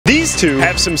to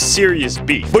have some serious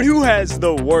beef. But who has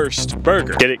the worst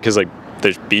burger? Get it? Because like,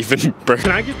 there's beef in burger.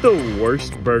 Can I get the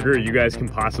worst burger you guys can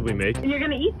possibly make? You're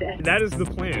gonna eat this. That is the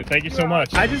plan. Thank you so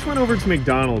much. I just went over to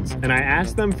McDonald's and I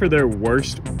asked them for their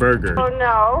worst burger. Oh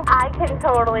no, I can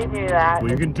totally do that. Well,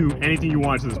 you can do anything you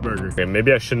want to this burger. Okay,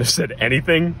 maybe I shouldn't have said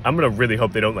anything. I'm gonna really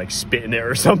hope they don't like spit in it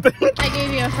or something. I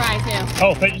gave you a fry too.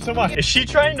 Oh, thank you so much. Is she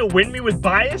trying to win me with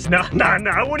bias? Nah,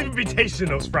 I wouldn't even be tasting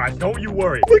those fries. Don't you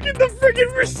worry. Look at the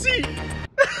freaking receipt.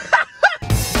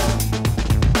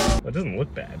 That doesn't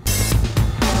look bad.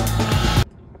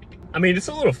 I mean, it's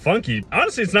a little funky.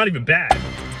 Honestly, it's not even bad.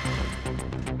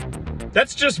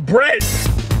 That's just bread.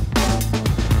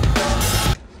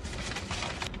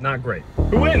 Not great.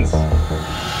 Who wins?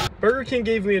 Burger King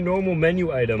gave me a normal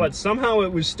menu item, but somehow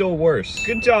it was still worse.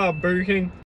 Good job, Burger King.